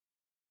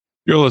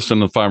You're listening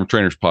to the Firearm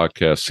Trainers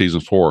Podcast,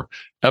 Season 4,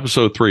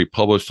 Episode 3,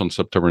 published on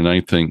September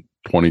 19th,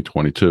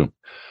 2022.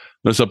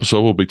 This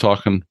episode, we'll be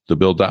talking to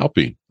Bill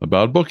Dalpy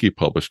about a book he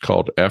published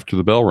called After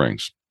the Bell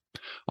Rings.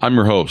 I'm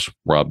your host,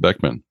 Rob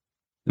Beckman,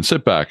 and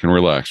sit back and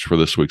relax for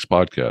this week's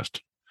podcast.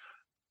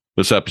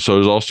 This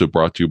episode is also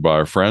brought to you by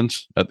our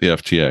friends at the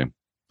FTA,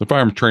 the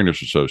Firearm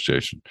Trainers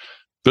Association.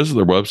 Visit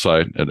their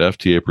website at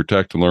FTA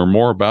Protect and learn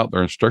more about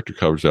their instructor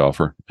coverage they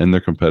offer and their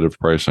competitive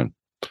pricing.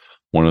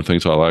 One of the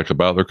things I like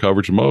about their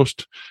coverage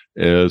most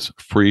is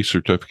free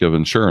certificate of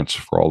insurance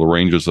for all the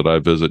ranges that I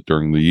visit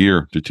during the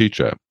year to teach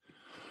at.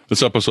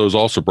 This episode is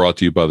also brought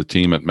to you by the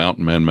team at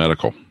Mountain Man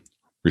Medical.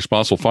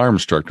 Responsible firearm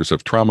instructors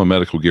have trauma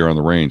medical gear on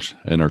the range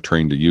and are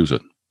trained to use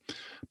it.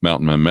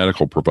 Mountain Man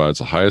Medical provides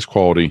the highest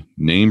quality,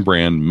 name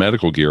brand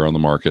medical gear on the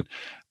market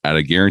at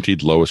a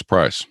guaranteed lowest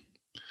price.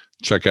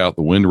 Check out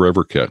the Wind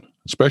River Kit,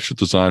 especially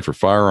designed for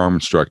firearm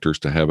instructors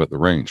to have at the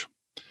range.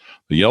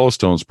 The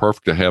Yellowstone is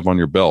perfect to have on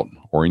your belt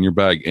or in your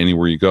bag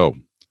anywhere you go.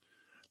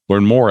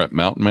 Learn more at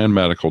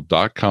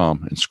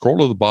mountainmanmedical.com and scroll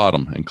to the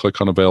bottom and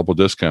click on available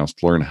discounts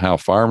to learn how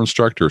firearm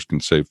instructors can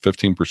save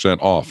 15%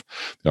 off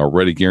the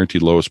already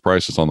guaranteed lowest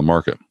prices on the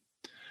market.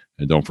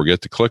 And don't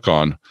forget to click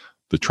on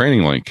the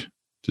training link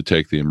to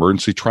take the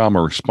emergency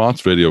trauma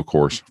response video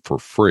course for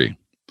free.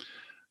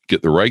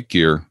 Get the right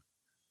gear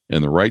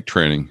and the right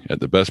training at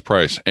the best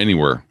price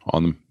anywhere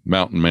on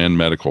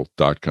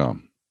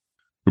mountainmanmedical.com.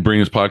 We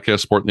bring this podcast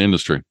support the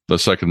industry, the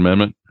Second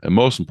Amendment, and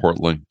most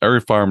importantly, every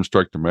firearm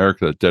instructor in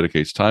America that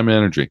dedicates time and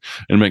energy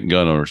in making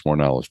gun owners more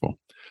knowledgeable.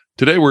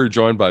 Today, we're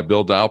joined by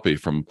Bill Dalpy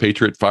from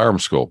Patriot Firearm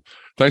School.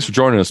 Thanks for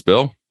joining us,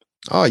 Bill.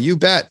 Oh, you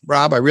bet,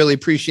 Rob. I really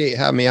appreciate you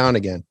having me on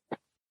again.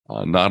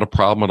 Not a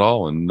problem at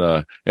all.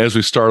 And as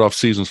we start off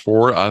Season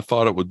 4, I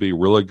thought it would be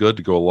really good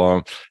to go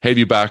along, have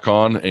you back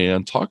on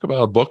and talk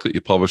about a book that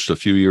you published a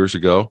few years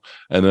ago,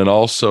 and then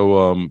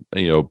also,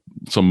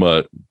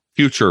 some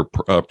future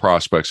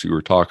prospects you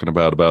were talking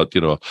about,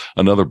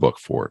 another book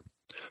for it.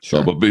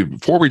 Sure. So, but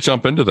before we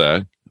jump into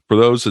that, for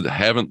those that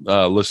haven't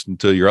listened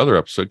to your other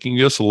episode, can you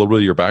give us a little bit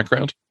of your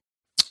background?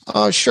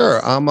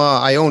 Sure.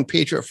 I own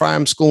Patriot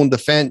Firearm School and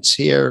Defense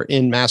here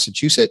in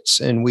Massachusetts,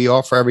 and we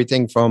offer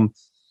everything from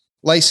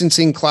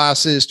licensing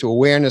classes to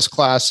awareness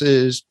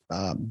classes,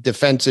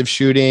 defensive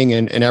shooting,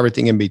 and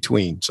everything in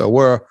between. So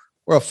we're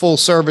a full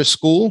service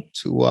school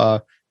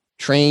to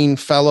train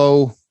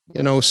fellow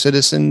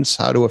citizens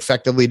how to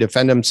effectively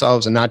defend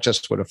themselves and not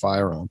just with a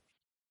firearm.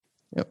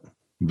 Yep.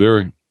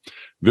 Very,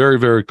 very,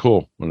 very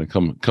cool when it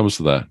comes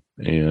to that.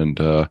 And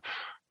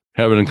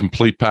having a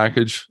complete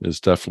package is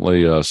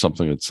definitely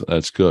something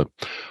that's good.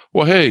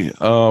 Well, hey,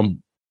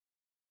 kind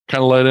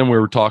of led in, we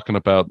were talking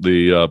about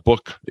the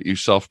book that you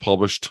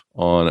self-published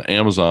on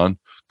Amazon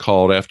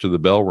called After the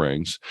Bell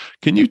Rings.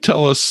 Can you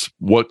tell us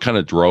what kind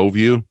of drove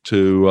you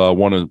to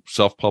want to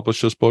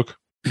self-publish this book?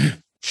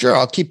 Sure.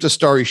 I'll keep the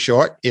story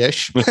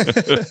short-ish.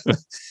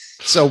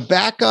 So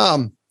back,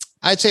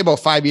 I'd say about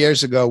 5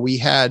 years ago, we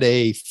had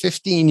a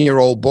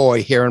 15-year-old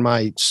boy here in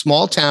my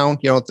small town,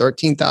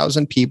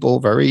 13,000 people,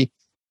 very,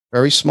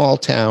 very small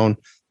town,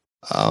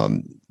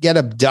 get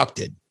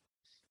abducted.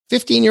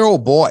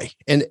 15-year-old boy.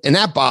 And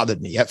that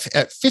bothered me.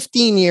 At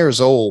 15 years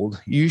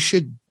old, you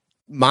should,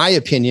 my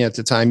opinion at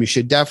the time, you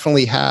should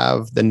definitely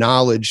have the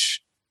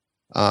knowledge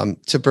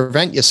to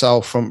prevent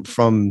yourself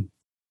from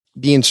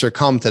being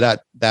succumbed to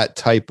that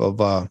type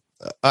of,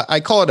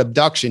 I call it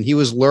abduction. He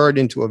was lured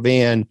into a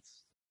van,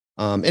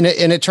 and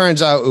it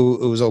turns out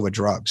it was over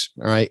drugs.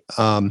 All right.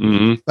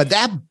 But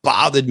that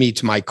bothered me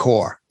to my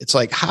core. It's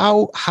like,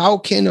 how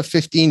can a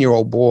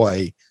 15-year-old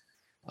boy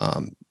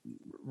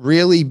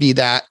really be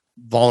that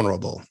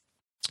vulnerable?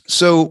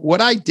 So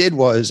what I did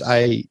was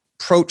I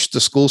approached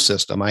the school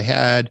system. I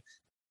had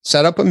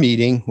set up a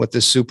meeting with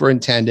the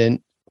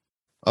superintendent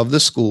of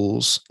the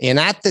schools. And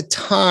at the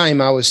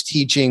time I was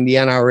teaching the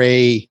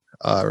NRA,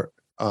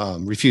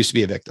 Refuse to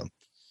Be a Victim.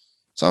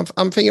 So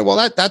I'm thinking,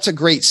 well, that's a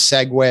great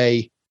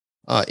segue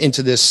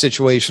into this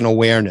situational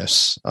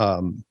awareness,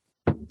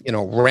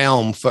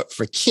 realm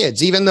for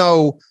kids, even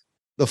though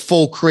the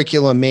full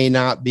curriculum may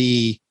not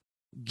be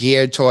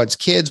geared towards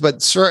kids,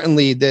 but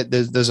certainly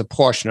there's a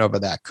portion of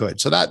it that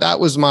could. So that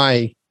was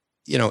my,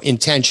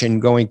 intention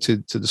going to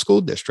the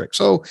school district.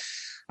 So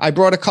I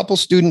brought a couple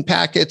student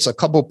packets, a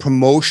couple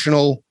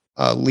promotional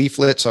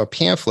leaflets or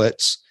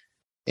pamphlets,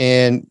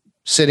 and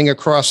sitting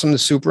across from the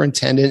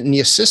superintendent and the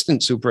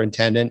assistant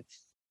superintendent,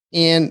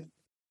 and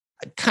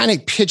kind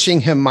of pitching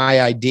him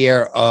my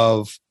idea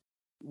of,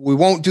 we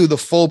won't do the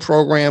full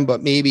program,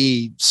 but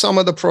maybe some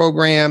of the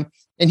program.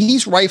 And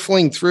he's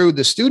rifling through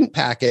the student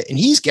packet and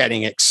he's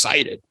getting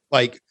excited,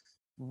 like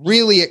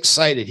really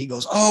excited. He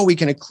goes, "Oh, we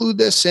can include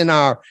this in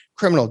our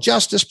criminal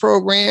justice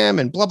program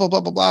and blah, blah, blah,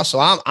 blah, blah." So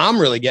I'm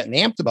really getting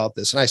amped about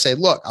this. And I say,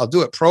 "Look, I'll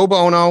do it pro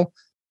bono.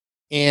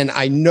 And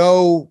I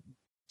know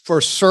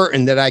for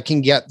certain that I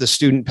can get the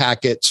student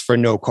packets for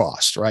no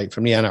cost, right,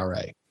 from the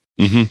NRA."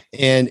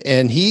 Mm-hmm.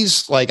 And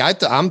he's like,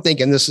 I'm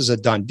thinking this is a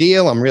done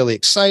deal. I'm really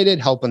excited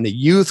helping the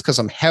youth because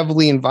I'm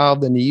heavily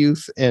involved in the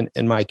youth in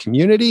my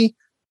community.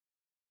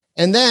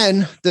 And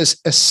then this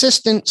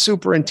assistant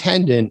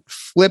superintendent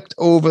flipped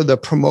over the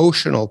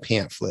promotional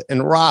pamphlet.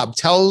 And Rob,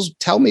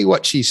 tell me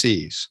what she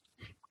sees.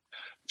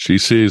 She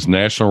sees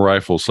National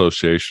Rifle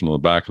Association on the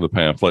back of the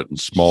pamphlet in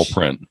small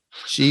print.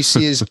 She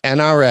sees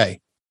NRA.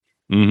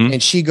 Mm-hmm.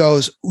 And she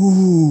goes,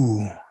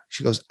 ooh,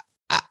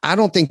 I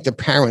don't think the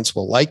parents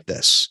will like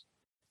this.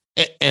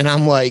 And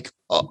I'm like,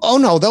 oh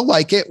no, they'll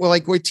like it.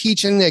 We're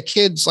teaching their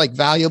kids like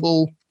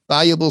valuable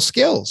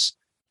skills.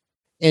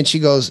 And she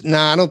goes,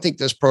 nah, I don't think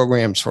this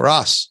program's for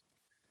us.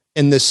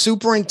 And the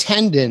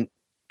superintendent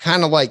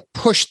kind of like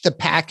pushed the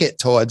packet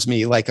towards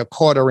me like a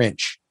quarter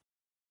inch.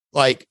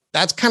 Like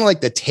that's kind of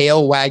like the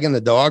tail wagging the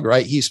dog,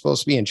 right? He's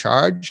supposed to be in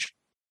charge.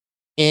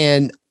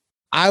 And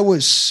I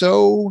was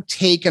so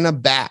taken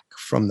aback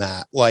from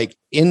that. Like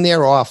in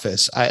their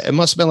office, it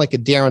must have been like a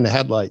deer in the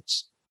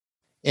headlights.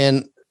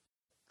 And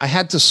I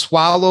had to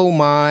swallow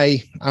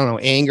my,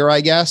 anger,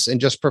 I guess,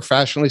 and just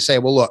professionally say,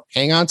 well, look,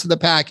 hang on to the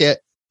packet,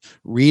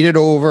 read it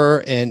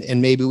over,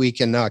 and maybe we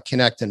can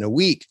connect in a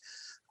week.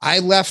 I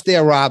left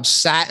there, Rob,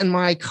 sat in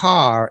my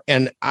car,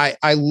 and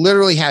I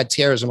literally had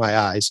tears in my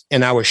eyes,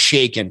 and I was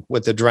shaking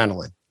with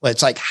adrenaline.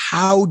 It's like,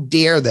 how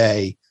dare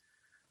they,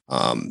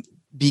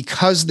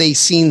 because they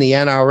seen the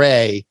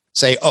NRA,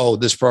 say, oh,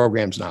 this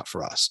program's not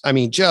for us. I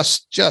mean,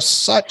 just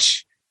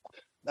such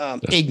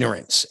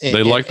ignorance.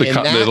 They like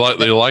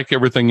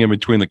everything in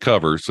between the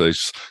covers. They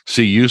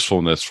see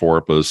usefulness for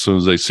it, but as soon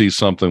as they see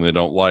something they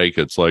don't like,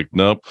 it's like,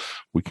 nope,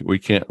 we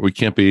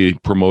can't be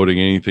promoting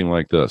anything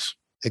like this.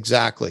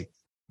 Exactly.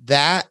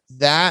 That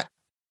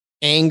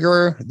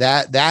anger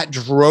that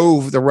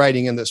drove the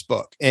writing in this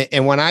book.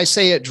 And when I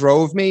say it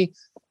drove me,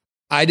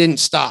 I didn't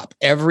stop.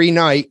 Every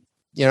night,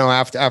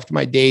 after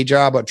my day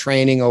job or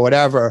training or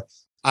whatever,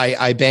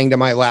 I banged on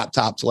my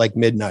laptop to like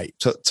midnight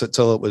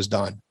till it was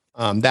done.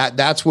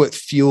 That's what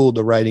fueled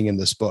the writing in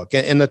this book.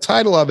 And the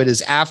title of it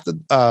is After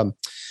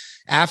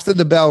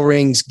the Bell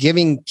Rings,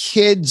 giving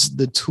kids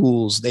the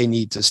tools they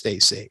need to stay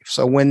safe.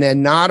 So when they're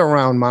not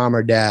around mom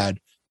or dad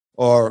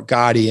or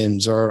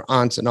guardians or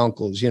aunts and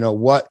uncles, they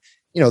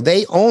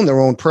own their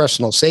own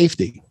personal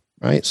safety.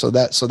 Right. So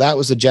that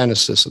was the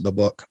genesis of the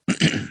book.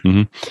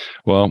 Mm-hmm.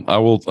 Well, I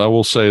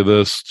will say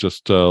this,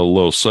 just a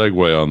little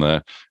segue on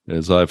that,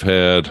 is I've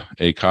had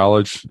a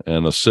college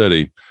and a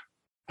city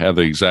have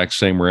the exact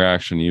same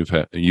reaction you've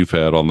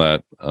had on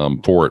that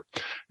for it.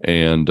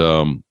 And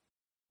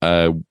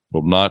I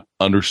will not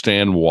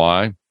understand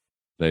why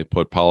they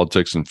put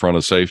politics in front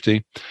of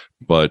safety.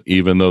 But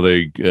even though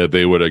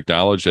they would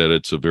acknowledge that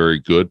it's a very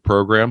good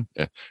program,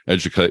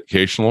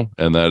 educational,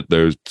 and that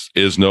there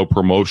is no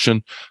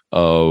promotion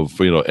of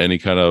any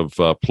kind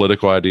of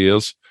political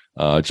ideas,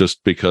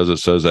 just because it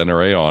says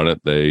NRA on it,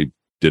 they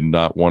did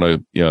not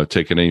want to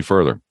take it any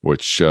further.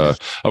 Which,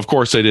 of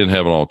course, they didn't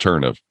have an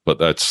alternative. But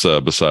that's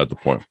beside the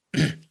point.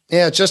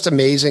 Yeah, it's just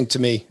amazing to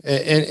me,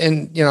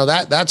 and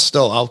that's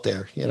still out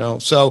there.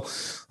 So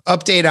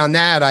update on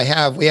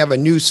that. We have a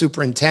new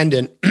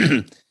superintendent.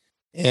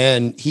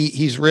 And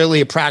he's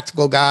really a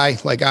practical guy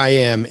like I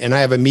am. And I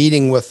have a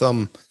meeting with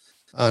him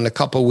in a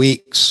couple of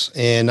weeks.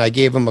 And I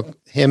gave him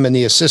and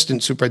the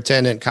assistant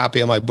superintendent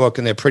copy of my book,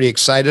 and they're pretty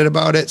excited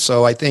about it.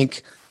 So I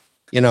think,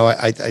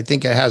 I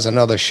think it has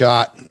another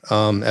shot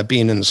at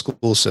being in the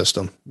school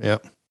system. Yeah.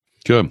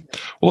 Good.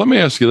 Well, let me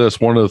ask you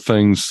this. One of the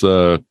things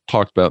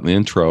talked about in the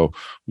intro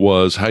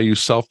was how you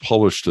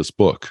self-published this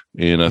book.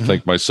 And I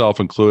think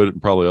myself included,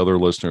 and probably other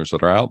listeners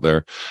that are out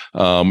there,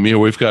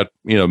 we've got,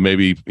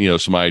 maybe,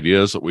 some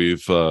ideas that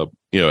we've,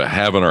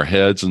 have in our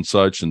heads and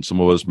such. And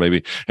some of us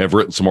maybe have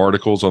written some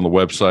articles on the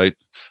website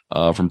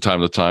from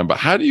time to time. But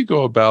how do you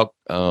go about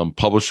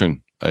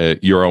publishing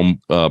your own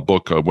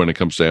book when it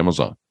comes to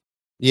Amazon?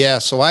 Yeah,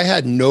 so I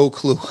had no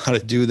clue how to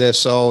do this.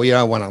 So,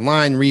 I went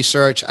online,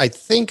 research. I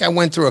think I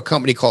went through a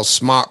company called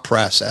Smart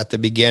Press at the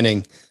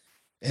beginning,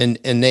 and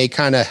they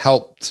kind of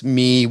helped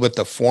me with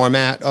the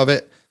format of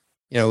it.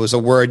 It was a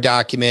Word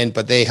document,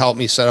 but they helped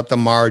me set up the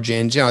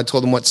margins. I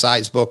told them what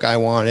size book I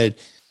wanted,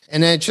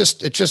 and then it's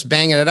just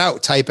banging it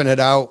out, typing it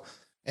out.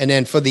 And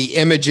then for the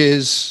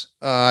images,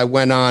 I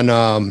went on,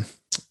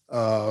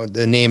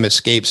 the name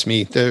escapes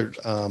me,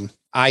 the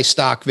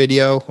iStock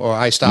video or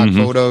iStock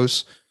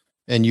photos.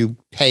 And you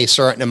pay a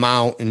certain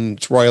amount and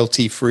it's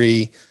royalty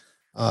free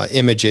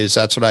images.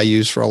 That's what I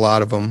use for a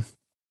lot of them.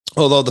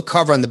 Although the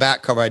cover and the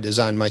back cover I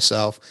designed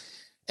myself.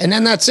 And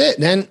then that's it.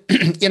 And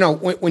then,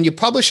 when you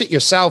publish it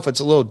yourself, it's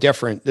a little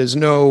different. There's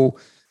no,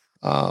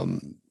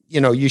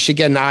 you should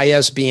get an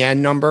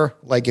ISBN number.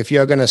 Like if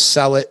you're going to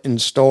sell it in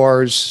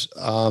stores,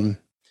 you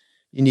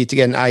need to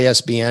get an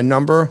ISBN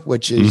number,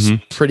 which is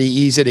pretty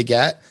easy to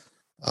get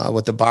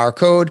with the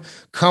barcode.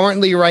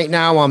 Currently, right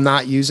now, I'm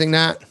not using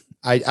that.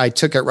 I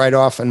took it right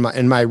off in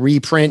my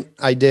reprint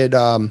I did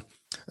a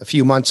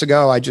few months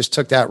ago. I just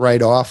took that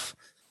right off.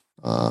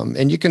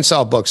 And you can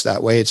sell books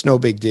that way. It's no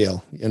big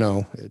deal.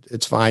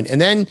 It's fine. And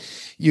then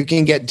you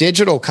can get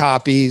digital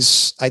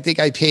copies. I think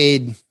I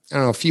paid,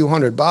 a few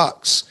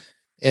 $100,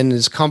 and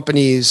there's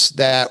companies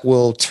that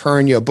will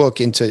turn your book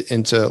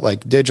into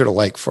like digital,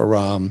 like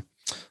for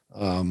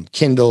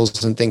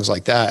Kindles and things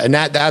like that. And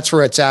that's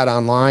where it's at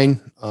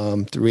online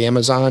through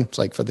Amazon. It's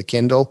like for the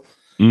Kindle.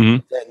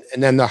 Mm-hmm.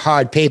 And then the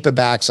hard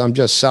paperbacks, I'm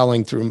just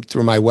selling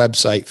through my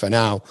website for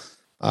now.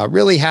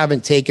 Really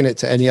haven't taken it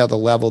to any other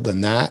level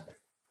than that.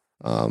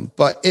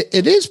 But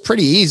it is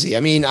pretty easy. I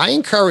mean, I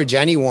encourage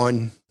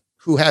anyone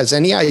who has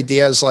any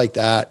ideas like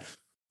that,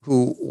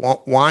 who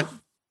want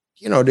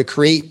to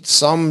create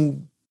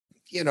some,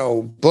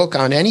 book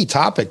on any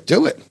topic,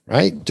 do it,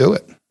 right? Do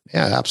it.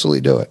 Yeah,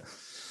 absolutely do it.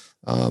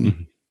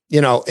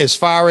 As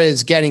far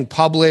as getting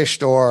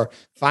published or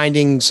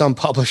finding some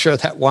publisher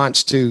that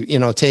wants to,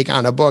 take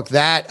on a book,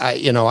 that I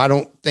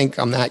don't think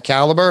I'm that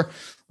caliber,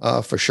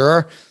 for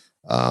sure.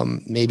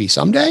 Maybe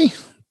someday,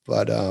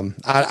 but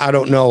I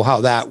don't know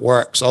how that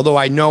works. Although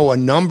I know a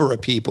number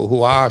of people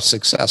who are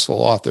successful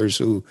authors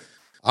who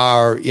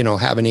are,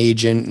 have an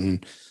agent.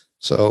 And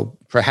so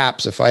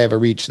perhaps if I ever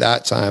reach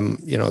that time,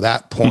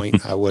 that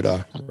point, I would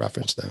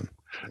reference them.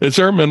 Is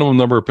there a minimum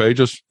number of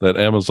pages that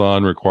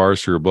Amazon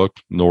requires for your book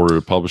in order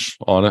to publish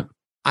on it?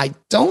 I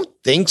don't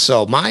think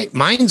so.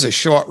 Mine's a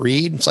short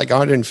read. It's like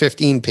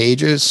 115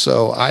 pages.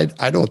 So I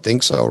don't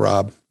think so,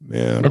 Rob.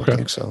 Yeah, I don't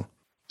think so.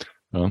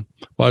 Well,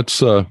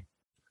 it's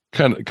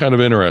kind of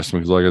interesting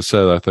because, like I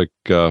said, I think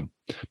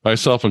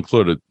myself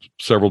included,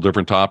 several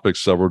different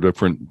topics, several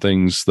different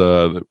things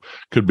that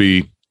could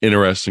be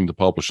interesting to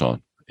publish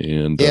on,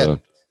 and the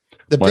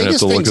might have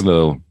to look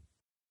into.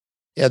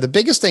 Yeah, the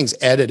biggest thing's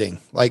editing.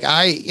 Like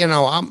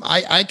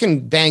I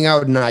can bang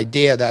out an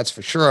idea, that's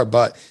for sure,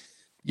 but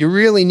you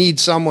really need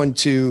someone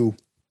to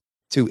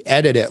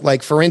edit it.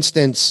 Like, for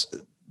instance,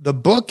 the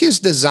book is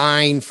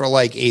designed for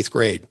like 8th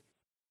grade.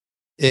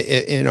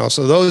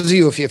 So those of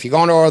you, if you're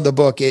going to order the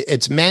book,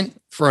 it's meant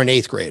for an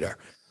 8th grader.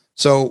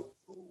 So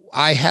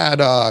I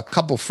had a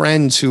couple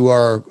friends who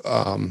are,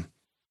 kind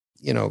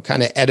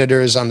of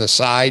editors on the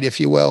side, if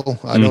you will.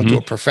 I don't do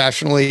it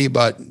professionally,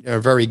 but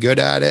they're very good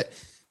at it.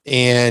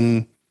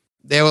 And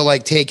they were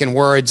like taking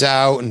words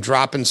out and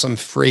dropping some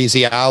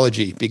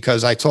phraseology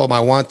because I told them I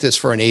want this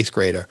for an 8th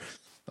grader.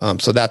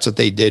 So that's what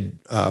they did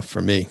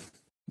for me.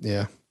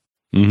 Yeah.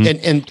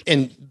 Mm-hmm.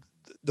 And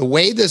the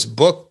way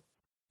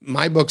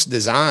my book's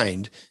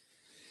designed,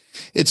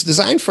 it's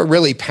designed for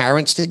really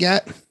parents to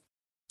get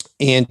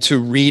and to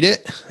read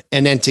it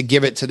and then to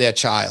give it to their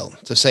child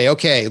to say,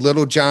 okay,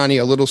 little Johnny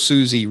or little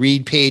Susie,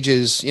 read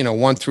pages,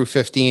 1 through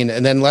 15,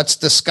 and then let's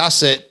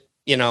discuss it,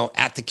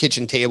 at the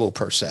kitchen table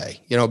per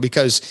se,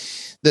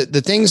 because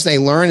the things they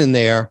learn in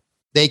there,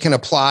 they can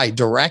apply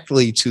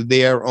directly to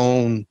their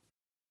own,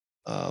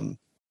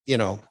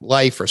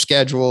 life or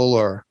schedule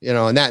or,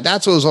 and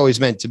that's what it was always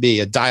meant to be,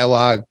 a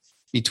dialogue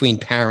between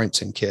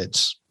parents and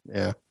kids.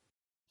 Yeah.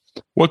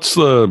 What's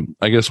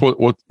I guess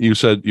what you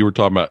said you were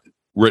talking about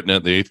written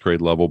at the 8th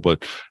grade level,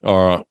 but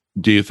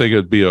do you think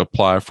it'd be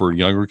apply for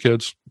younger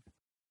kids,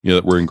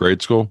 that were in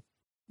grade school?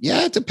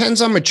 Yeah, it depends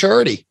on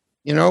maturity.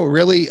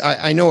 Really,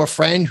 I know a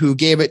friend who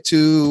gave it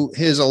to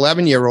his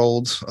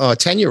 11-year-old,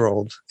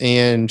 10-year-old,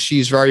 and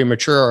she's very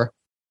mature.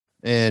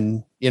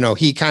 And,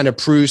 he kind of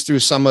proves through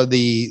some of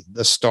the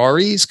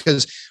stories,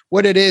 because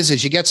what it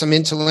is you get some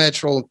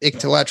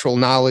intellectual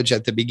knowledge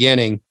at the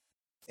beginning.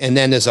 And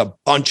then there's a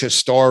bunch of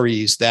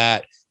stories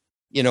that,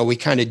 we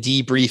kind of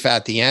debrief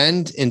at the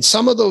end. And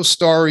some of those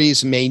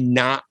stories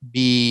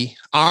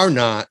are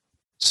not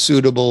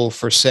suitable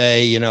for,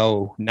 say,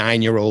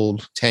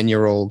 9-year-old,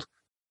 10-year-old.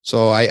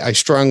 So I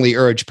strongly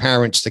urge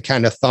parents to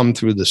kind of thumb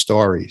through the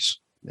stories.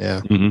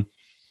 Yeah.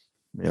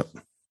 Mm-hmm. Yep.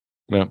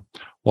 Yeah.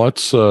 Well,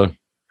 that's kind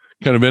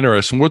of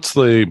interesting. What's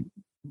the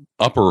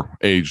upper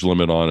age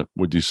limit on it?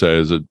 Would you say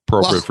is it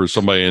appropriate for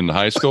somebody in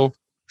high school?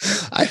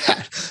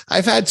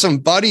 I've had some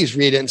buddies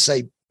read it and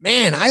say,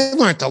 "Man, I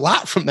learned a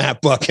lot from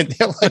that book," and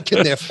they're like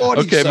in their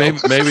 40s. Okay,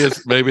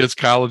 maybe it's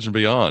college and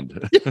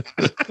beyond.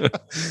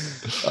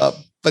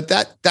 But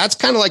that's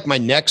kind of like my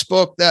next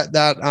book that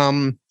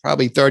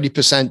probably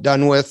 30%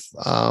 done with.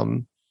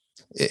 I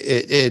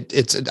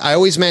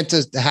always meant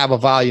to have a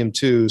volume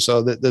 2,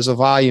 so that there's a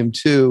volume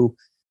 2,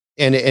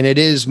 and it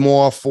is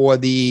more for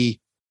the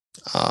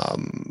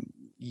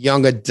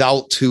young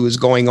adult who is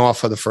going off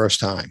for the first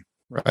time,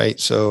 right?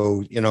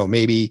 So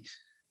maybe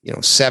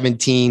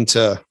 17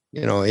 to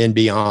and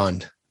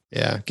beyond.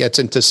 Yeah, gets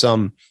into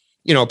some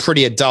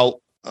pretty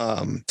adult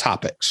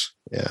topics.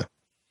 Yeah.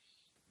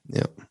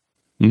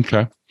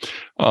 Okay.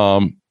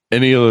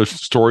 Any other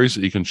stories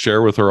that you can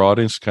share with our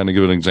audience? Kind of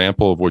give an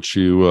example of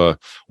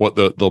what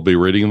they'll be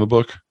reading in the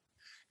book.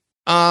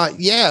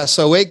 Yeah.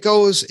 So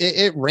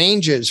it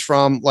ranges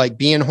from like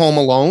being home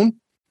alone,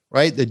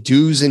 right? The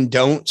do's and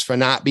don'ts for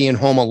not being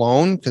home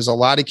alone, because a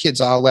lot of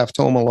kids are left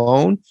home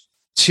alone,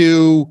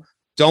 to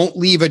don't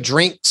leave a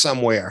drink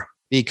somewhere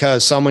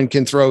because someone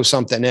can throw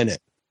something in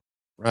it.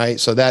 Right.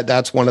 So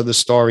that's one of the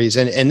stories.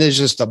 And there's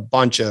just a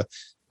bunch of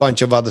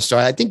other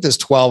stories. I think there's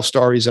 12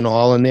 stories in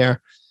all in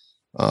there.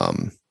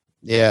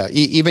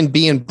 Even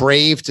being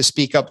brave to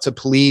speak up to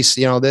police,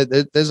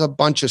 there's a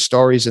bunch of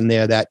stories in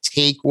there that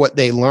take what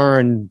they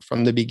learn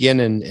from the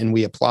beginning and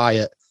we apply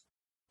it.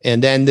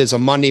 And then there's a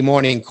Monday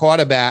morning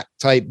quarterback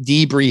type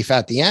debrief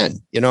at the end.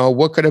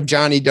 What could have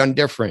Johnny done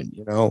different?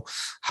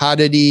 How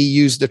did he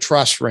use the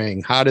trust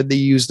ring? How did they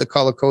use the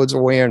color codes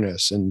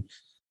awareness and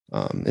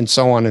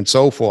so on and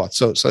so forth?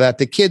 So that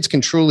the kids can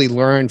truly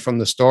learn from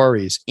the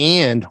stories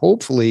and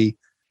hopefully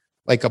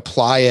like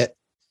apply it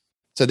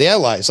to their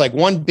lives. Like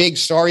one big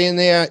story in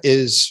there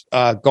is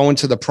going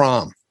to the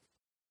prom.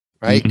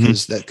 Right.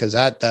 Because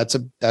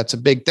that's a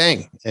big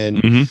thing.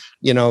 And,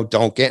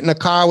 don't get in a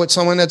car with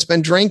someone that's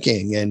been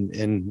drinking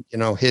and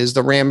here's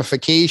the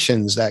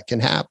ramifications that can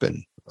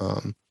happen.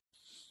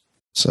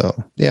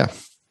 So, yeah.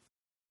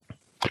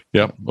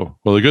 Yeah. Well,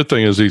 the good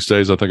thing is these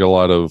days, I think a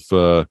lot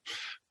of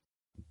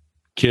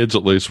kids,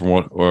 at least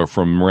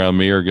from around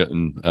me, are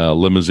getting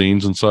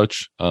limousines and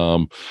such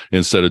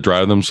instead of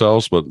driving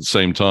themselves. But at the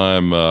same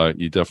time,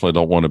 you definitely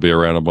don't want to be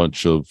around a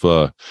bunch of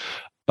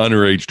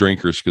underage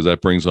drinkers because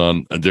that brings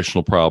on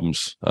additional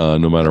problems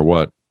no matter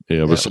what.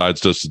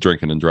 Besides just the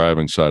drinking and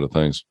driving side of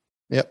things.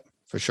 Yep,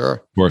 for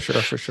sure. For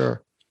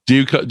sure. Do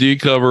you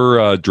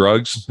cover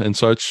drugs and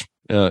such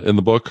in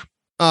the book?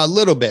 A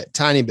little bit,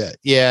 tiny bit.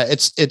 Yeah,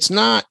 it's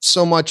not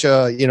so much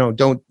a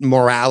don't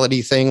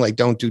morality thing, like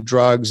don't do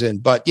drugs,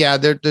 but yeah,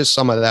 there's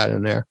some of that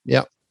in there.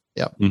 Yep.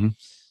 Mm-hmm.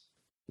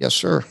 Yes,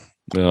 sir.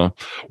 Yeah.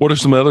 What are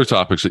some other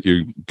topics that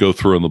you go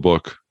through in the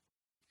book?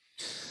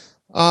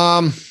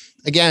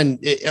 Again,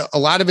 a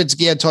lot of it's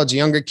geared towards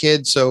younger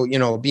kids. So,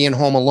 being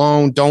home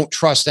alone, don't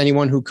trust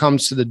anyone who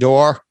comes to the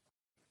door,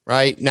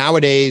 right?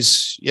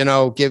 Nowadays,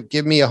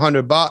 give me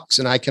 $100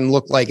 and I can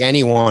look like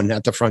anyone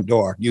at the front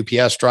door,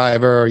 UPS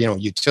driver,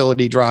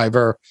 utility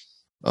driver,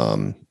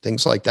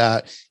 things like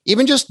that.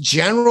 Even just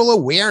general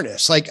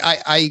awareness. Like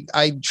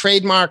I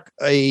trademark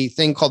a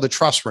thing called the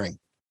trust ring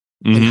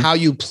and how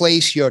you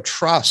place your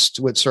trust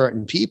with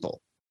certain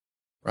people.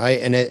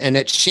 Right. And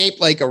it's shaped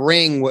like a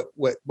ring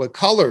with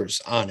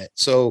colors on it.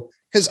 So,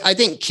 because I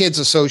think kids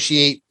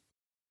associate,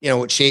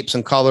 with shapes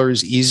and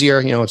colors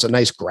easier. It's a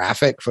nice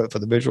graphic for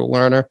the visual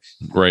learner.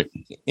 Right.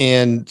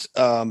 And,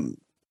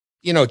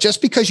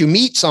 just because you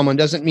meet someone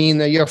doesn't mean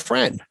they're your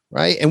friend.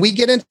 Right. And we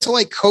get into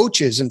like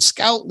coaches and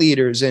scout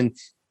leaders and,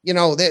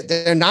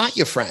 they're not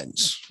your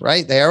friends.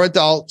 Right. They are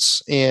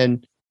adults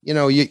and,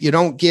 you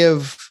don't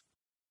give.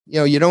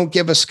 You don't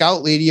give a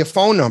scout leader your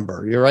phone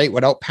number, you're right,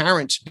 without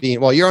parents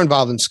being, well, you're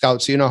involved in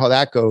scouts, so you know how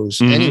that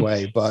goes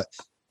anyway. But,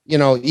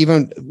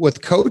 even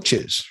with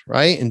coaches,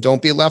 right. And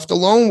don't be left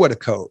alone with a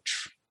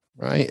coach,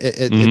 right.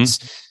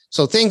 It's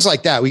so things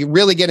like that. We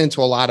really get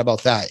into a lot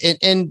about that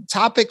and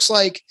topics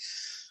like,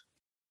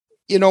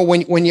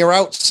 when you're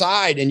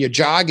outside and you're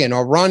jogging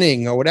or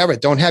running or whatever,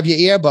 don't have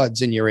your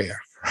earbuds in your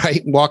ear,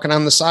 right. Walking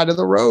on the side of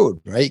the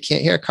road, right. You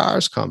can't hear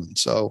cars coming.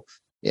 So,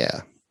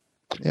 yeah.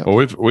 Yep.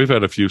 Well, we've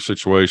had a few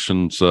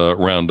situations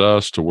around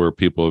us to where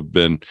people have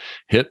been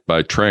hit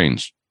by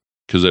trains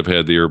because they've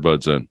had the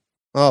earbuds in.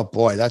 Oh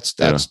boy, that's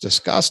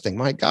disgusting.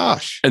 My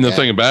gosh. And the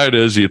thing about it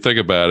is, you think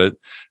about it,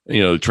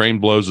 the train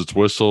blows its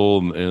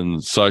whistle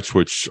and such,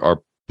 which are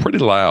pretty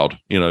loud.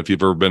 If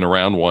you've ever been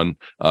around one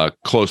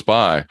close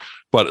by,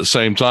 but at the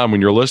same time,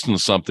 when you're listening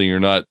to something, you're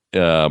not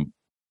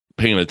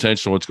paying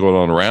attention to what's going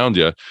on around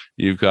you.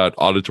 You've got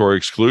auditory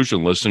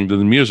exclusion listening to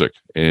the music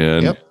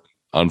and. Yep.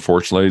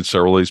 Unfortunately,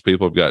 several of these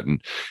people have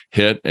gotten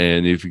hit.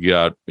 And if you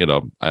got,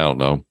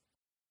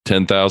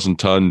 10,000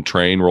 ton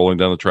train rolling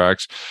down the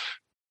tracks,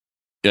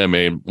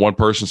 one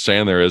person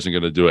standing there isn't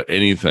going to do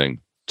anything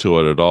to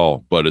it at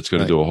all, but it's going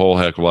to do a whole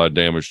heck of a lot of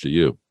damage to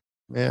you.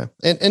 Yeah.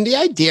 And the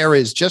idea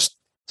is just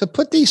to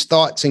put these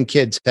thoughts in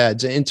kids'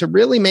 heads and to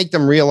really make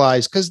them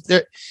realize,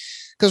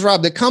 because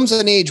Rob, there comes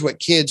an age with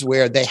kids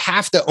where they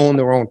have to own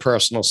their own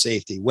personal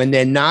safety. When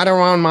they're not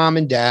around mom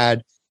and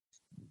dad,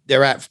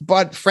 they're at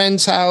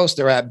friend's house,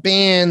 they're at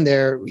band,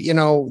 they're,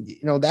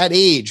 that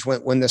age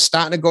when they're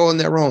starting to go on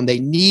their own, they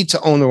need to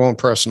own their own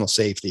personal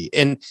safety.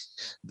 And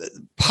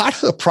part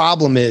of the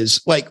problem is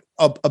like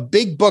a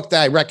big book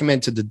that I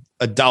recommend to the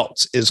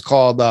adults is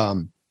called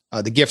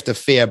The Gift of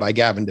Fear by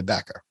Gavin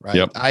DeBecker. Right.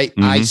 Yep.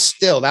 I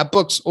still, that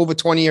book's over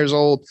 20 years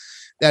old.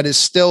 That is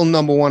still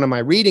number one on my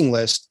reading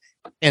list.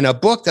 And a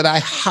book that I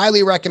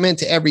highly recommend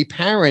to every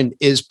parent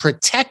is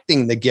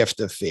Protecting the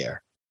Gift of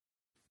Fear.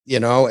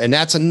 And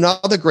that's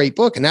another great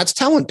book. And that's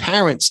telling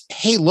parents,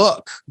 hey,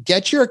 look,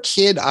 get your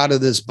kid out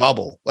of this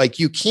bubble. Like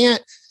you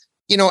can't,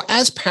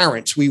 as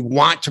parents, we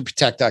want to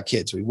protect our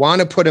kids. We want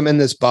to put them in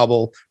this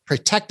bubble,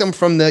 protect them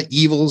from the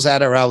evils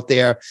that are out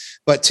there.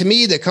 But to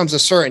me, there comes a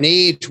certain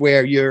age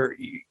where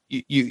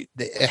you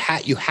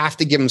have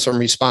to give them some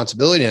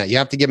responsibility. Now you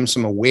have to give them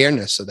some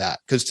awareness of that.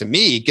 Because to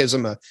me, it gives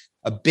them a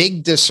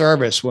big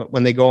disservice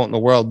when they go out in the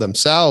world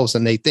themselves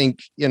and they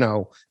think,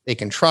 they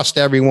can trust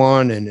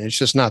everyone, and it's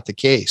just not the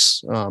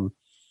case.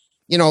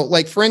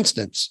 Like for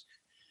instance,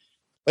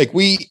 like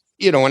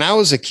when I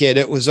was a kid,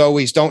 it was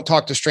always don't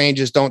talk to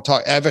strangers,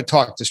 ever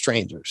talk to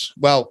strangers.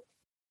 Well,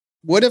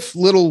 what if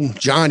little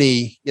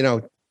Johnny,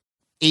 8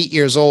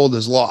 years old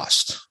is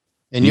lost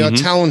and you're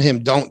telling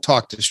him don't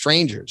talk to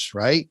strangers,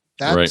 right?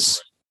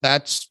 That's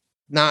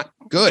not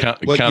good.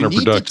 What you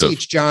need to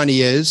teach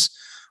Johnny is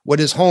what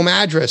his home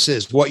address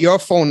is, what your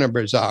phone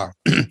numbers are,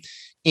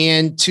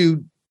 and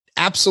to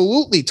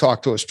absolutely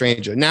talk to a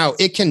stranger. Now,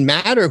 it can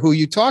matter who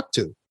you talk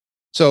to.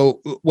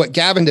 So what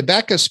Gavin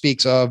DeBecca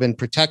speaks of in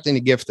Protecting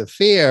the Gift of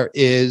Fear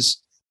is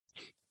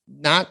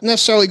not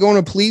necessarily going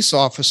to a police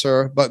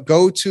officer, but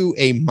go to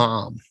a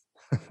mom,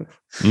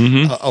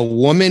 a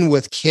woman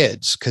with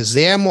kids, because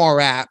they're more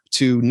apt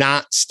to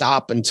not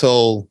stop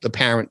until the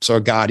parents or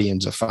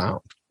guardians are found.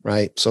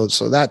 Right. So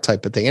that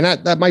type of thing.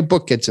 And that my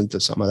book gets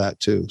into some of that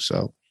too.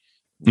 So.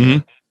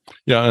 Yeah.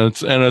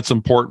 And it's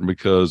important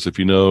because if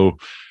you've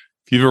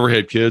ever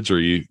had kids or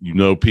you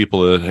know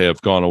people that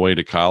have gone away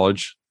to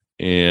college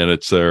and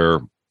it's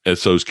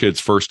those kids'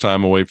 first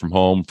time away from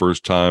home,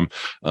 first time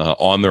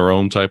on their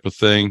own type of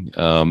thing,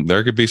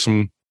 there could be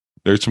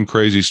there's some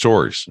crazy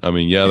stories. I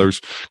mean,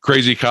 there's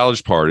crazy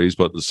college parties,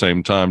 but at the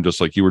same time, just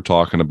like you were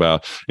talking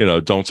about,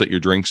 don't set your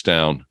drinks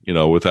down,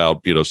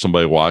 without,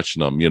 somebody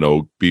watching them,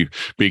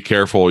 be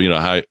careful,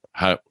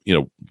 how,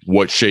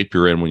 what shape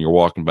you're in when you're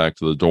walking back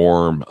to the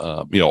dorm,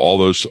 all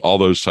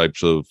those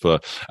types of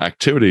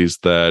activities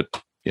that,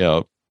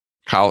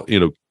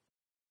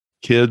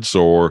 kids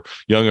or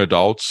young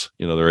adults,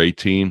 they're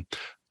 18.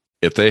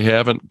 If they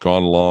haven't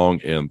gone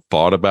along and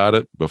thought about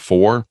it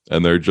before,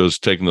 and they're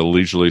just taking the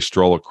leisurely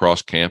stroll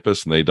across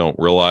campus and they don't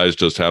realize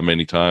just how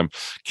many times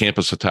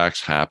campus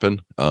attacks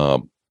happen,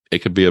 it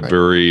could be a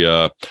very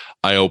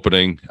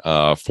eye-opening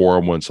for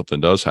them when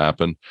something does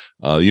happen.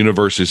 The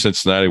University of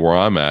Cincinnati, where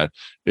I'm at,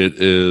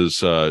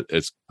 it's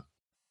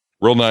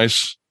real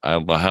nice. I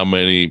don't know how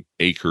many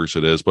acres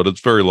it is, but it's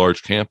a very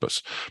large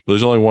campus. But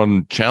there's only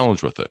one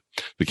challenge with it.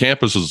 The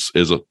campus is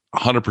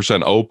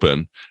 100%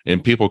 open,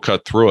 and people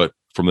cut through it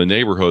from the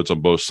neighborhoods on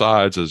both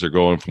sides as they're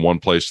going from one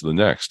place to the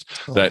next.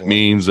 That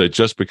means that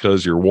just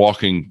because you're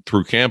walking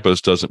through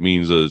campus doesn't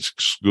mean that it's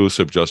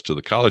exclusive just to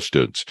the college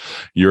students.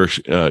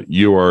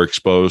 You are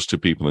exposed to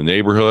people in the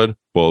neighborhood,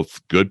 both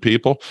good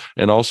people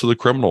and also the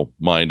criminal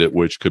minded,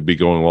 which could be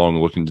going along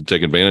looking to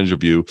take advantage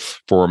of you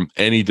from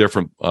any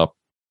different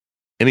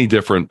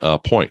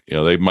point.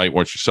 They might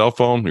want your cell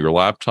phone, your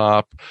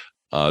laptop,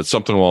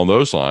 something along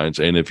those lines.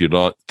 And if you're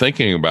not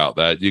thinking about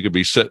that, you could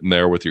be sitting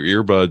there with your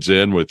earbuds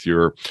in with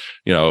your,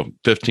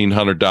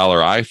 $1,500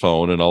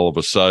 iPhone, and all of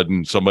a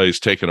sudden somebody's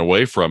taken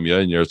away from you.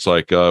 And it's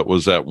like, it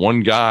was that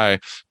one guy,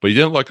 but he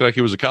didn't look like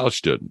he was a college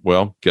student.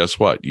 Well, guess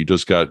what? You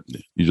just got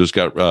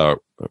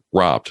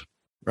robbed.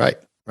 Right.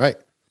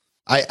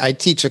 I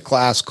teach a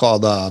class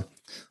called,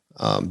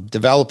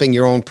 Developing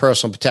Your Own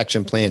Personal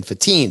Protection Plan for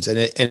Teens. And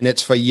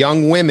it's for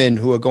young women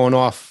who are going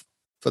off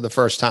for the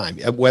first time,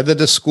 whether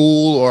to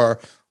school or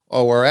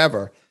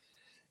wherever.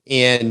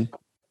 And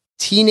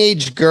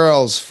teenage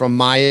girls, from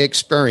my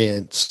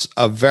experience,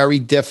 are very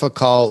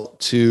difficult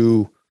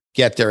to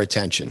get their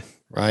attention,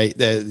 right?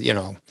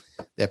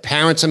 Their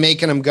parents are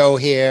making them go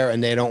here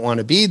and they don't want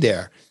to be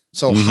there.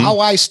 So how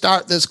I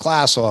start this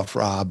class off,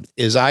 Rob,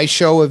 is I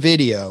show a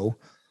video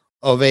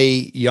of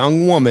a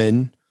young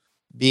woman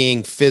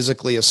being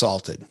physically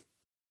assaulted.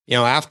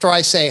 After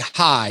I say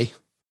hi,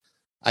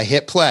 I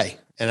hit play.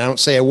 And I don't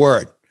say a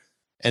word.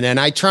 And then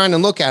I turn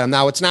and look at him.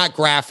 Now, it's not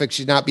graphic.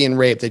 She's not being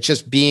raped. It's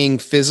just being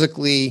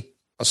physically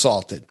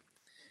assaulted.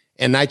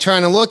 And I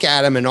turn and look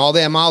at him, and all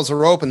their mouths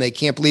are open. They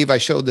can't believe I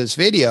showed this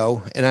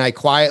video. And I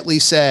quietly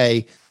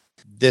say,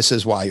 this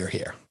is why you're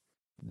here.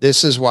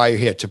 This is why you're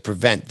here, to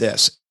prevent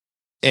this.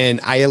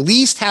 And I at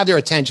least have their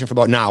attention for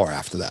about an hour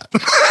after that.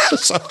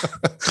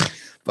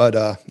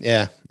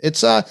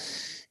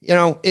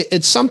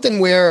 It's something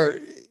where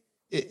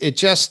it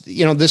just,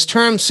 this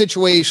term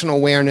situational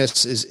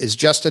awareness is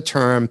just a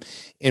term,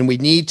 and we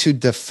need to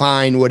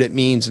define what it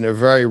means in a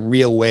very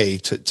real way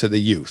to the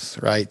youth,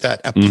 right?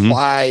 That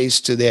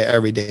applies to their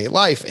everyday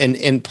life. And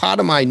in part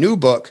of my new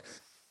book,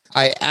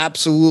 I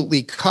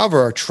absolutely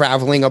cover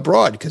traveling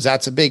abroad, because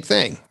that's a big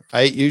thing,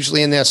 right?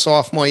 Usually in their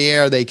sophomore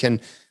year, they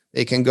can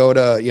go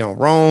to,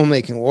 Rome,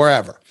 they can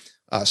wherever,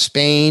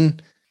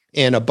 Spain.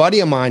 And a buddy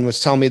of mine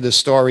was telling me this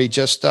story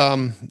just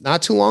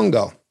not too long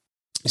ago.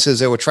 He says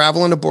they were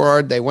traveling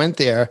abroad. They went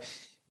there,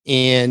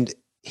 and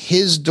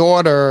his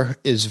daughter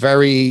is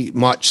very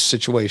much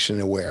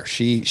situation aware.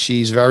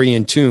 She's very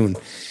in tune,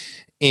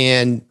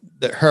 and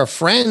her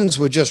friends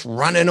were just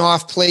running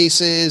off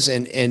places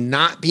and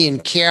not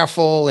being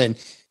careful, and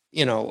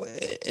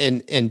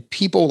and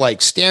people like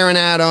staring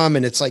at them,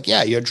 and it's like,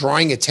 yeah, you're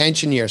drawing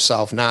attention to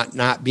yourself,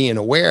 not being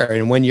aware.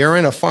 And when you're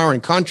in a foreign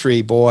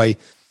country, boy,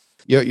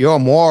 you're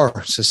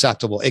more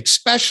susceptible,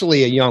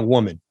 especially a young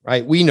woman,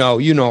 right? We know,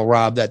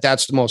 Rob,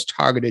 that's the most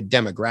targeted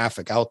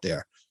demographic out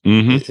there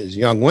is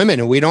young women.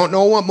 And we don't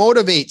know what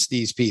motivates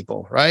these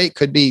people, right?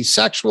 Could be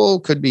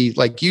sexual, could be,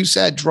 like you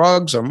said,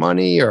 drugs or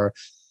money, or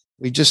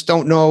we just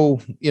don't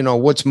know,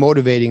 what's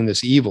motivating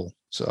this evil.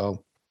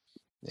 So,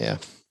 yeah.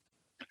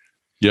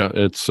 Yeah,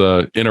 it's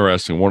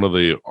interesting. One of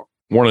the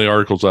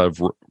articles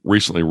I've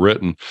recently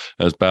written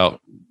has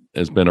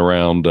been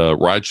around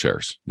ride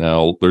shares.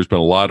 Now, there's been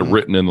a lot of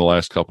written in the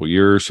last couple of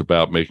years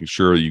about making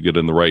sure you get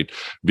in the right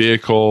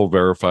vehicle,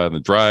 verifying the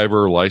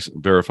driver,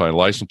 verifying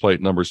license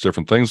plate numbers,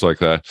 different things like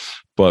that.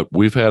 but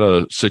we've had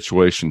a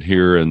situation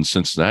here in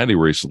Cincinnati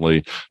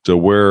recently to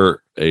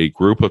where a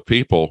group of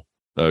people,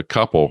 a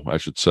couple, I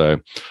should say,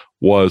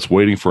 was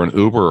waiting for an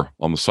Uber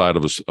on the side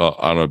of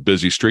on a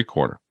busy street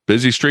corner,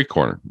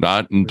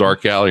 not in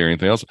dark alley or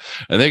anything else.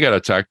 And they got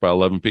attacked by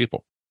 11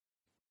 people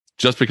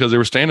just because they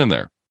were standing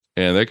there.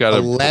 And they got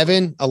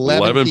 11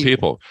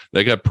 people.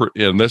 They got,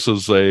 and this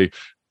is a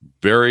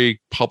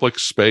very public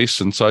space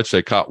and such.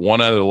 They caught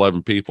 1 out of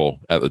 11 people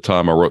at the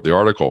time I wrote the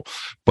article.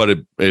 But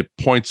it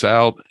points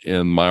out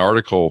in my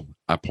article,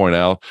 I point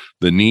out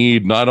the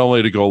need not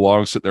only to go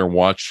along, sit there and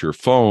watch your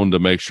phone to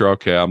make sure,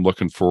 okay, I'm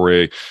looking for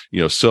a,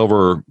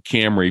 silver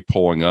Camry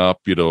pulling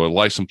up, a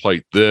license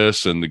plate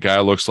this, and the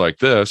guy looks like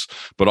this,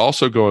 but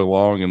also go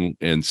along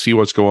and see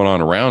what's going on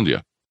around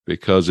you.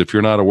 Because if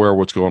you're not aware of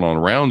what's going on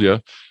around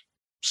you,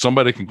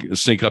 somebody can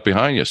sneak up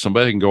behind you.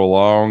 Somebody can go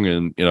along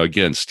and,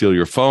 again, steal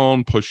your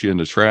phone, push you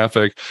into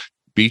traffic,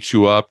 beat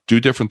you up, do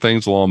different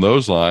things along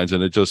those lines.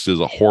 And it just is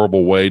a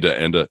horrible way to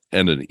end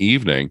an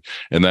evening.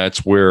 And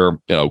that's where,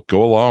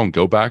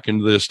 go back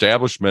into the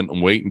establishment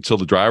and wait until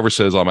the driver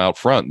says I'm out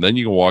front. And then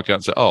you can walk out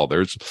and say, oh,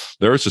 there's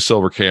a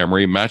silver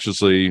Camry, matches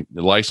the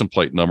license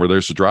plate number.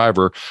 There's the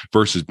driver,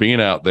 versus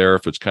being out there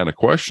if it's kind of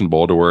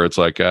questionable to where it's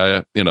like,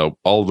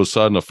 all of a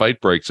sudden a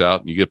fight breaks out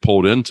and you get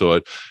pulled into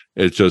it.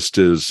 It just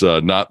is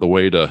not the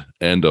way to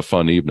end a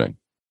fun evening.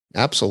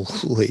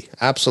 Absolutely.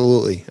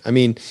 Absolutely. I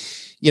mean,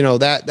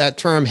 that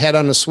term head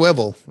on a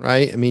swivel,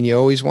 right? I mean, you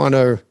always want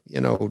to,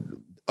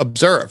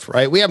 observe,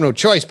 right? We have no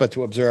choice but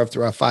to observe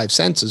through our 5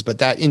 senses, but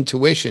that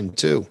intuition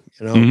too,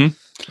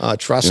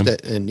 trust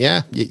it. And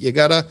you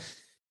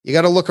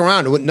gotta look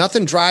around.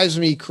 Nothing drives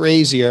me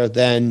crazier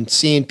than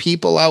seeing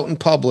people out in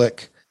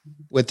public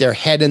with their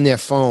head in their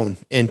phone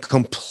and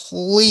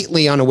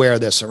completely unaware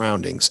of their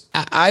surroundings.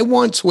 I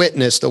once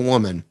witnessed a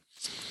woman,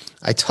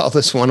 I tell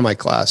this one of my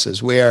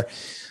classes, where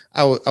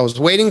I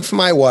was waiting for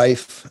my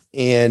wife,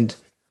 and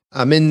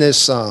I'm in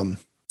this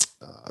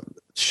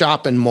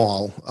shopping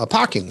mall, a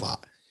parking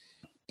lot.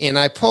 And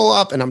I pull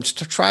up and I'm just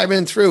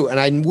driving through, and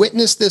I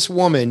witnessed this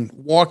woman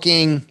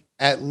walking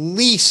at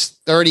least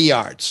 30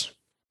 yards,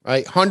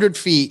 right? 100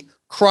 feet,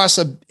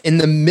 in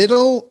the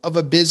middle of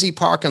a busy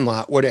parking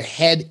lot with her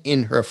head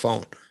in her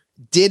phone.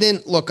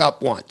 Didn't look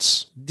up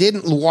once.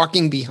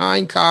 Walking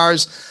behind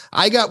cars.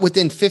 I got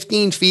within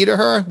 15 feet of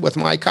her with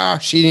my car.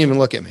 She didn't even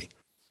look at me.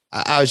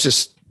 I was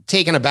just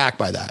taken aback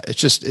by that. It's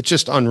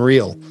just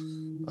unreal.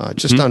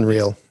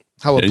 Unreal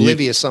how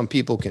oblivious some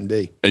people can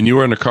be. And you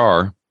were in a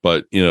car,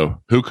 but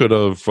who could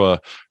have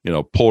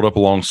pulled up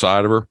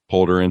alongside of her,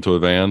 pulled her into a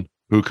van?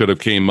 Who could have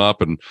came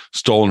up and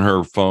stolen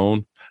her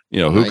phone?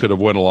 Who could have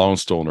went along and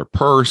stolen her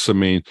purse? I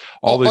mean,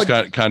 all these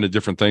kind of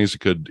different things that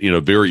could,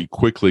 very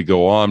quickly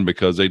go on,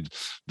 because they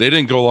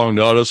didn't go along and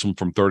notice them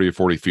from 30 or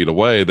 40 feet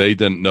away. They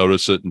didn't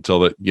notice it until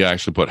that you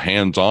actually put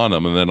hands on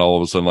them. And then all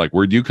of a sudden, like,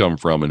 where'd you come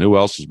from? And who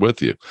else is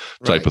with you?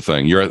 Type of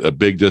thing. You're at a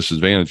big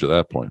disadvantage at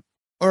that point.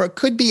 Or it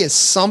could be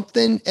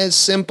something as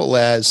simple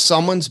as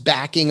someone's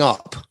backing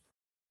up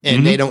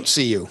and they don't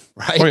see you,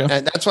 right? Oh, yeah.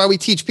 And that's why we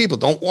teach people,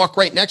 don't walk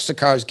right next to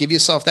cars. Give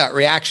yourself that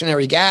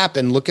reactionary gap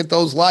and look at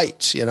those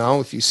lights.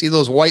 If you see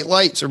those white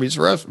lights or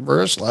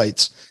reverse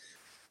lights,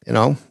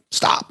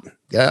 stop,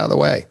 get out of the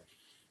way.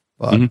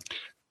 But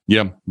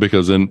yeah,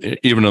 because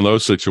even in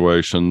those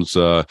situations,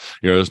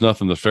 there's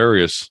nothing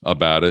nefarious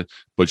about it,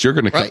 but you're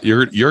going to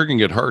you're going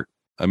to get hurt.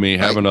 I mean,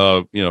 having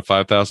a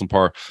 5,000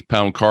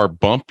 pound car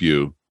bump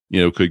you,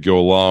 could go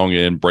along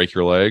and break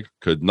your leg,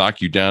 could knock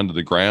you down to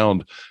the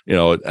ground,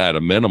 at a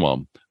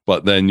minimum.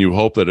 But then you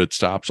hope that it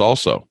stops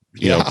also.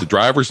 If the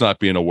driver's not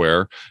being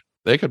aware,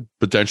 they could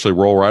potentially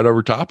roll right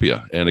over top of you.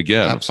 And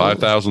again, absolutely. A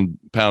 5,000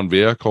 pound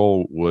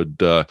vehicle would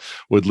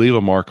leave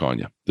a mark on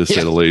you, to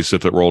say the least,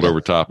 if it rolled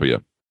over top of you.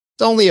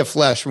 It's only a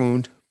flesh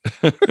wound.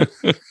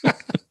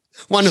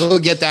 One who'll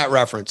get that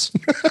reference.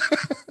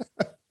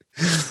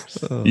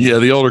 Yeah,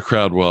 the older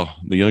crowd will.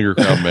 The younger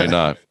crowd may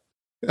not.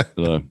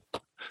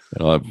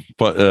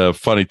 But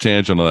funny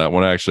tangent on that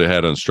one. I actually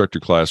had an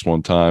instructor class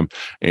one time,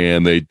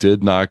 and they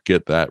did not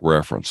get that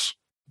reference.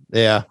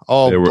 Yeah.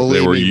 Oh, they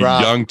were me,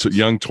 young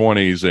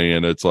 20s,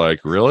 and it's like,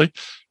 really,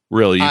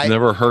 you've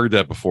never heard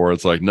that before.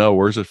 It's like, no,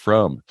 where's it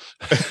from?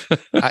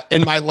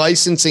 In my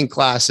licensing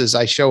classes,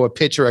 I show a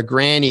picture of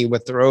Granny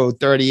with the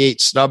old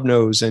 38 snub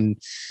nose, and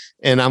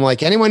I'm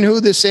like, anyone who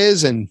this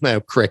is? And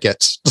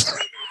crickets.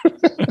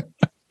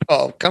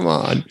 Oh, come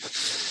on.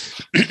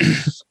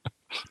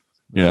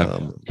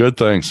 Yeah, good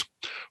things.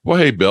 Well,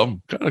 hey,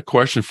 Bill, got a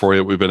question for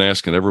you. We've been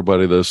asking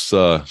everybody this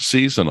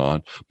season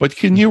on, but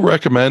can you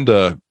recommend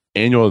an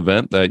annual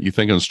event that you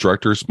think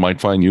instructors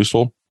might find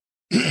useful?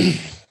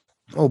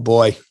 Oh,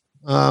 boy.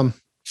 Well,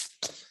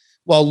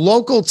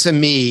 local to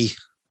me,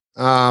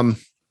 it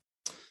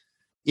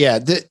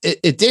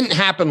didn't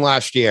happen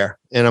last year,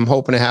 and I'm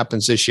hoping it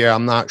happens this year.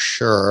 I'm not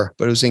sure,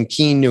 but it was in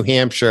Keene, New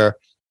Hampshire,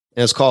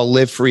 and it's called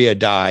Live Free or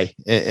Die,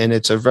 and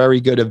it's a very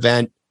good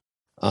event.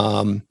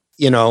 Rob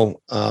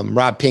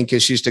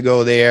Pincus used to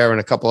go there, and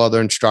a couple other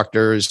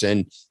instructors,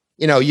 and,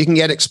 you can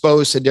get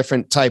exposed to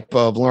different type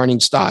of learning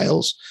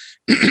styles,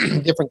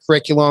 different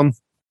curriculum.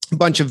 a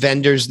bunch of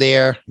vendors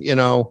there, and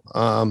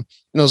it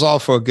was all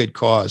for a good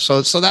cause.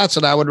 So that's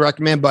what I would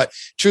recommend. But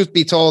truth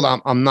be told,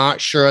 I'm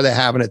not sure they're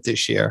having it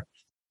this year.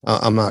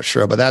 I'm not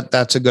sure, but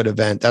that's a good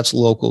event. That's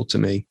local to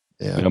me.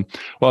 Yeah.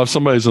 Well, if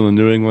somebody's in the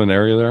New England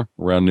area there,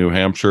 around New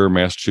Hampshire,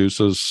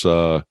 Massachusetts,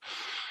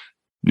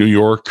 New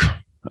York,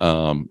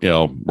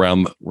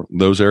 around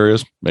those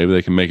areas, maybe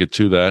they can make it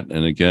to that.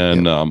 And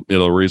again,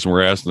 the reason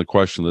we're asking the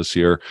question this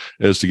year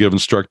is to give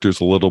instructors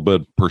a little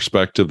bit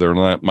perspective. There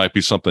might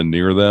be something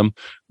near them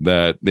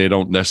that they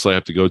don't necessarily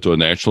have to go to a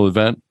national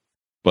event,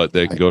 but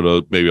they can go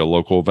to maybe a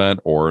local event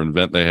or an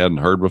event they hadn't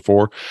heard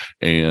before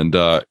and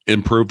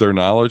improve their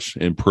knowledge,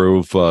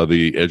 improve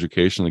the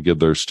education they give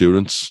their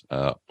students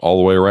all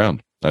the way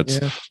around.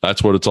 That's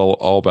what it's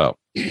all about.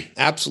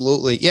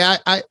 Absolutely. Yeah.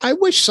 I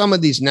wish some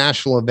of these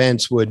national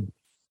events would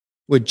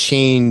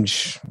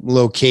change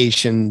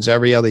locations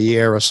every other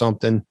year or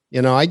something.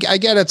 I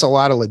get it's a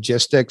lot of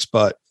logistics,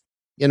 but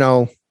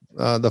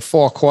the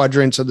 4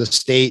 quadrants of the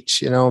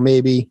states,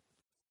 maybe,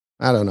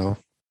 I don't know.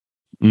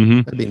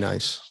 That'd be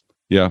nice.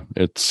 Yeah,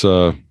 it's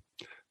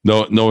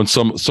knowing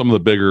some of the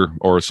bigger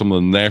or some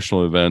of the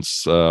national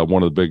events.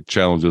 One of the big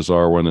challenges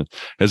are when it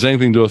has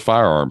anything to do with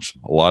firearms.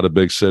 A lot of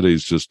big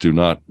cities just do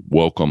not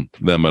welcome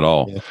them at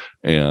all,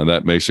 and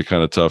that makes it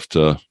kind of tough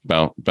to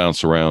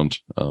bounce around,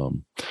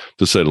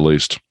 to say the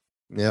least.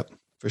 Yep,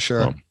 for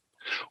sure.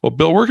 Well,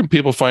 Bill, where can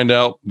people find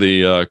out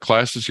the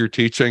classes you're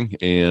teaching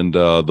and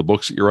the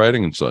books that you're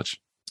writing and such?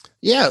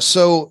 Yeah,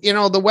 so the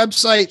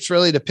website's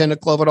really the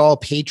pinnacle of it all.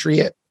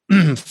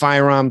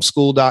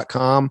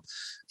 PatriotFirearmsSchool.com.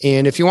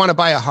 And if you want to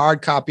buy a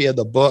hard copy of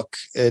the book,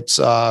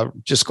 it's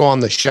just go on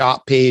the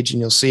shop page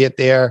and you'll see it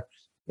there.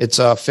 It's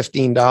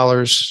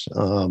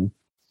 $15.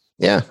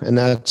 And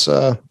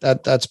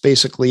that's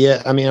basically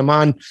it. I mean, I'm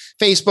on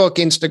Facebook,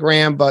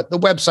 Instagram, but the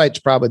website's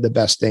probably the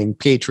best thing.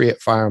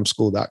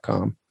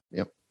 PatriotFirearmsSchool.com.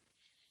 Yep.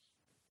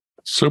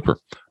 Super.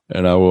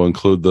 And I will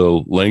include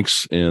the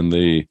links in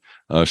the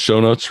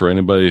show notes for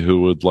anybody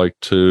who would like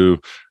to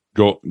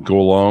go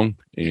along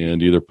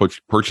and either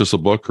purchase a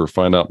book or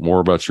find out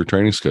more about your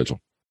training schedule.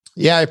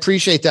 Yeah, I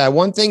appreciate that.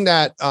 One thing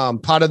that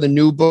part of the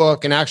new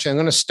book, and actually I'm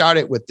going to start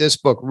it with this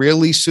book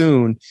really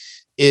soon,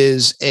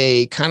 is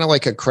a kind of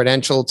like a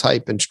credential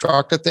type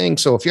instructor thing.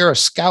 So if you're a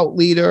scout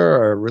leader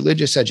or a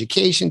religious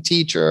education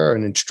teacher,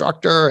 an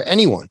instructor,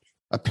 anyone,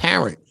 a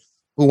parent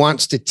who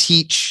wants to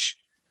teach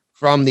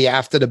from the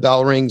After the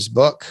Bell Rings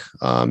book,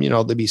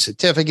 there'll be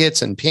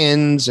certificates and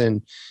pins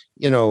and,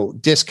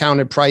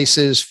 discounted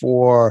prices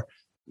for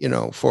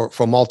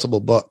multiple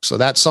books. So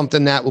that's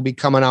something that will be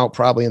coming out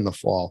probably in the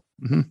fall.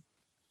 Mm-hmm.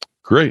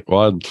 Great.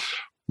 Well, I'd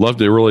love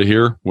to really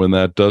hear when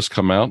that does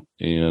come out,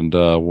 and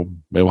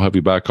maybe we'll have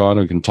you back on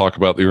and can talk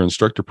about your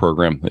instructor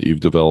program that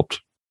you've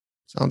developed.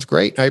 Sounds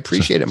great. I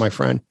appreciate it, my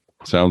friend.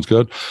 Sounds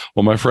good.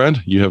 Well, my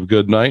friend, you have a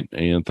good night,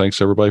 and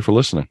thanks everybody for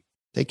listening.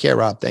 Take care,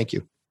 Rob. Thank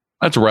you.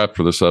 That's a wrap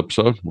for this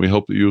episode. We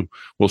hope that you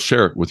will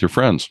share it with your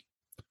friends.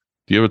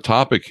 Do you have a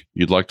topic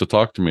you'd like to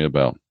talk to me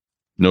about?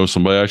 Know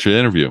somebody I should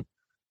interview?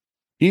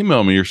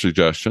 Email me your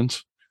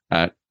suggestions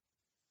at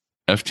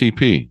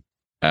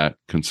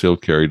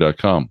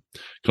ftp@concealedcarry.com. You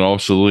can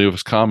also leave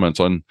us comments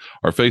on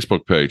our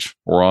Facebook page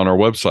or on our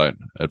website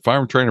at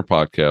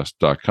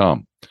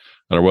firearmtrainerpodcast.com.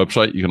 On our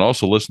website, you can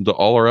also listen to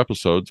all our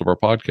episodes of our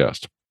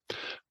podcast.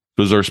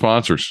 Visit our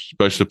sponsors,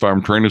 especially the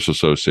Firearm Trainers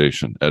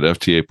Association at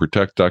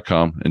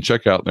ftaprotect.com, and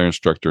check out their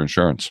instructor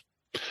insurance.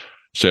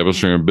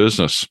 Establishing your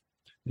business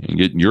and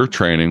getting your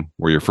training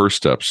were your first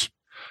steps.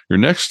 Your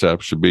next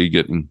step should be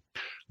getting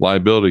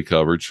liability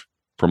coverage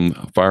from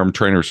the Firearm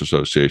Trainers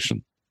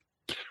Association.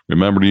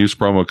 Remember to use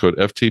promo code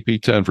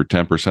FTP10 for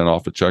 10%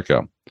 off at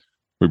checkout.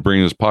 We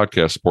bring this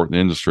podcast supporting the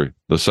industry,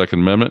 the Second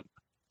Amendment,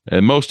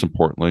 and most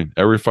importantly,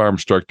 every firearm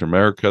instructor in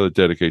America that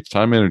dedicates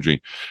time and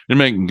energy in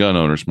making gun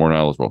owners more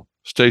knowledgeable.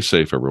 Stay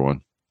safe,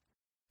 everyone.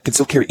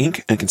 Concealed Carry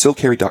Inc. and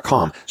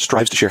ConcealedCarry.com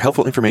strives to share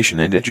helpful information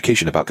and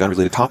education about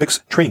gun-related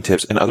topics, training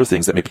tips, and other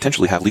things that may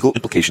potentially have legal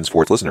implications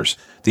for its listeners.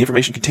 The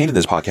information contained in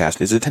this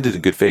podcast is intended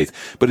in good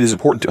faith, but it is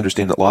important to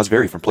understand that laws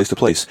vary from place to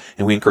place,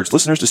 and we encourage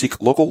listeners to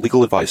seek local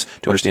legal advice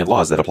to understand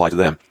laws that apply to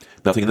them.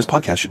 Nothing in this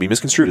podcast should be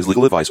misconstrued as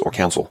legal advice or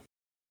counsel.